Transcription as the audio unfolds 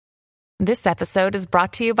This episode is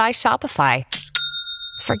brought to you by Shopify.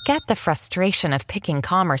 Forget the frustration of picking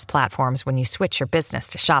commerce platforms when you switch your business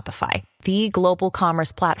to Shopify, the global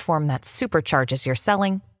commerce platform that supercharges your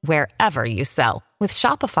selling wherever you sell. With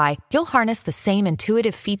Shopify, you'll harness the same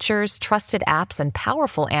intuitive features, trusted apps, and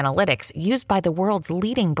powerful analytics used by the world's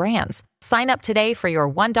leading brands. Sign up today for your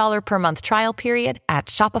 $1 per month trial period at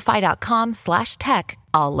shopify.com/tech,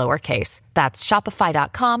 all lowercase. That's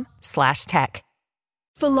shopify.com/tech.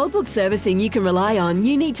 For logbook servicing you can rely on,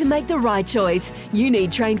 you need to make the right choice. You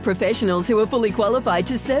need trained professionals who are fully qualified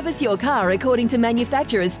to service your car according to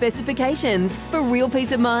manufacturer's specifications. For real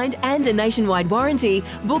peace of mind and a nationwide warranty,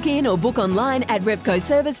 book in or book online at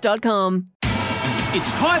repcoservice.com.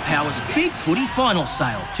 It's Tyre Power's Big Footy Final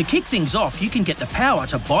Sale. To kick things off, you can get the power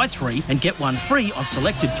to buy 3 and get 1 free on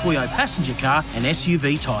selected Toyo passenger car and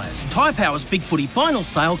SUV tyres. Tyre Power's Big Footy Final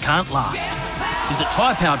Sale can't last. Visit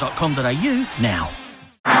tyrepower.com.au now.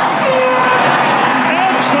 Absolute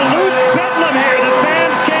bedlam here. The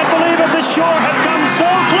fans can't believe it. The Shore have come so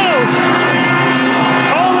close.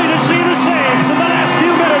 Only to see the Saints in the last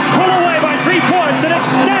few minutes pull away by 3 points. An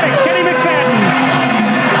ecstatic Kenny McFadden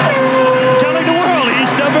telling the world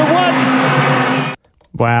he's number 1.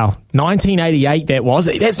 Wow, 1988 that was.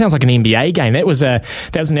 That sounds like an NBA game. That was a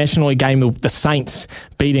National League game with the Saints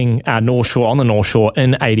beating North Shore on the North Shore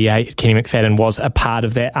in 88. Kenny McFadden was a part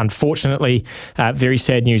of that. Unfortunately, very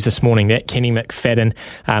sad news this morning that Kenny McFadden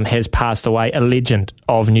has passed away, a legend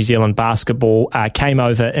of New Zealand basketball. Came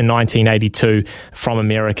over in 1982 from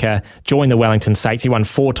America, joined the Wellington Saints. He won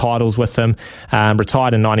 4 titles with them,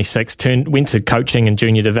 retired in 96, went to coaching and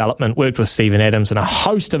junior development, worked with Steven Adams and a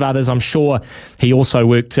host of others. I'm sure he also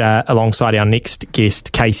worked alongside our next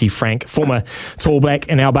guest, Casey Frank, former Tall Black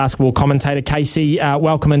and our basketball commentator. Casey,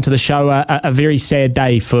 welcome into the show. A very sad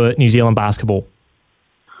day for New Zealand basketball.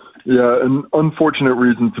 Yeah, an unfortunate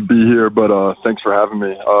reason to be here, but thanks for having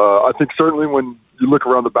me. I think certainly when you look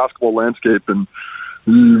around the basketball landscape and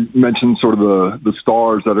you mentioned sort of the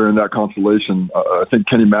stars that are in that constellation, I think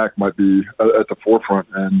Kenny Mack might be at the forefront.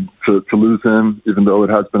 And to lose him, even though it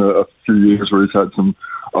has been a few years where he's had some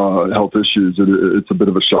health issues, it's a bit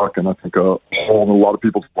of a shock, and I think a lot of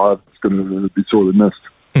people's lives is going to be sorely missed.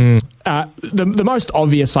 The most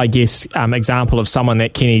obvious, I guess, example of someone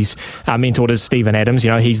that Kenny's mentored is Steven Adams.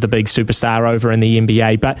 You know, he's the big superstar over in the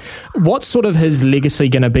NBA. But what's sort of his legacy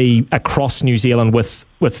going to be across New Zealand with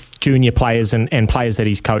junior players and players that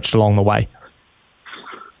he's coached along the way?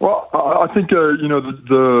 Well, I think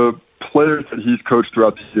the players that he's coached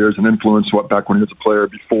throughout the years and influenced back when he was a player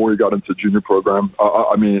before he got into the junior program.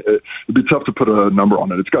 I mean, it'd be tough to put a number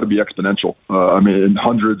on it. It's got to be exponential. I mean,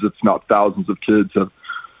 hundreds, if not thousands, of kids have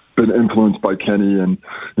been influenced by Kenny, and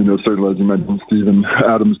certainly, as you mentioned, Steven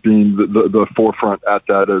Adams being the forefront at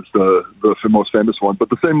that as the most famous one. But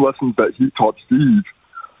the same lessons that he taught Steve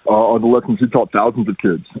are the lessons he taught thousands of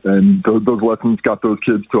kids, and those lessons got those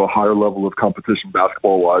kids to a higher level of competition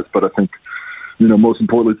basketball-wise. But I think, most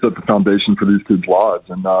importantly, set the foundation for these kids' lives.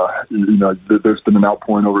 And there's been an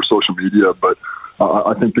outpouring over social media, but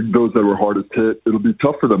I think those that were hardest hit, it'll be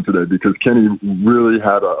tough for them today because Kenny really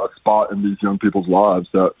had a spot in these young people's lives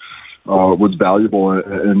that was valuable,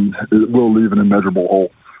 and it will leave an immeasurable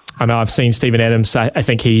hole. I know I've seen Steven Adams. I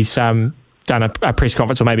think he's done a press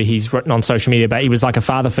conference, or maybe he's written on social media, but he was like a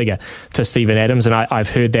father figure to Steven Adams, and I've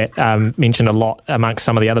heard that mentioned a lot amongst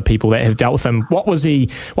some of the other people that have dealt with him. What was he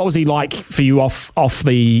like for you off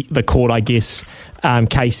the court, I guess,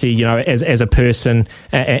 Casey? As a person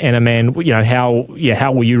and a man, how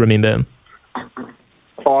will you remember him?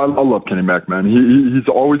 Oh, I love Kenny Mack, man. He's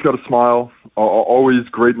always got a smile, always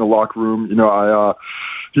great in the locker room.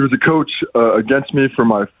 He was a coach against me for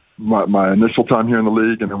my initial time here in the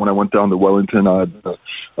league, and then when I went down to Wellington, I had the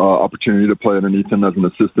opportunity to play underneath him as an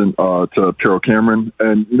assistant to Pero Cameron.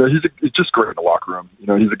 And he's just great in the locker room.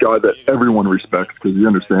 He's a guy that everyone respects because he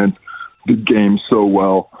understands the game so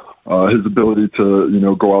well. His ability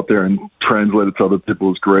to go out there and translate it to other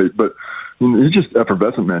people is great. But he's just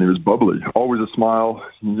effervescent, man. He was bubbly, always a smile.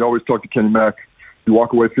 You always talk to Kenny Mack, you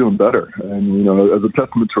walk away feeling better. And as a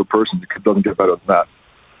testament to a person, it doesn't get better than that.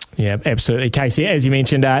 Yeah, absolutely. Casey, as you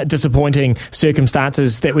mentioned, disappointing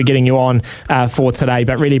circumstances that we're getting you on for today,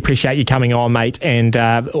 but really appreciate you coming on, mate, and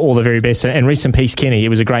all the very best. And rest in peace, Kenny. He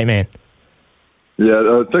was a great man.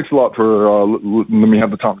 Yeah, thanks a lot for letting me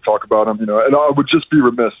have the time to talk about him. And I would just be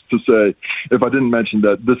remiss to say if I didn't mention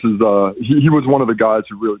that this is he was one of the guys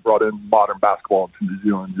who really brought in modern basketball into New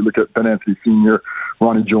Zealand. You look at Ben Anthony Sr.,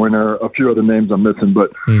 Ronnie Joyner, a few other names I'm missing,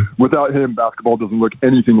 but without him, basketball doesn't look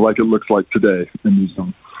anything like it looks like today in New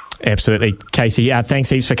Zealand. Absolutely. Casey, thanks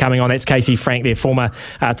heaps for coming on. That's Casey Frank, their former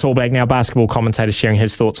Tall Black, now basketball commentator, sharing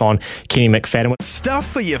his thoughts on Kenny McFadden. Stuff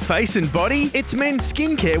for your face and body? It's men's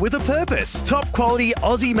skincare with a purpose. Top quality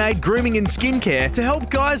Aussie-made grooming and skincare to help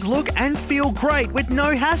guys look and feel great with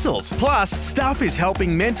no hassles. Plus, Stuff is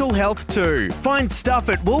helping mental health too. Find Stuff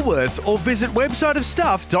at Woolworths or visit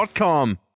websiteofstuff.com.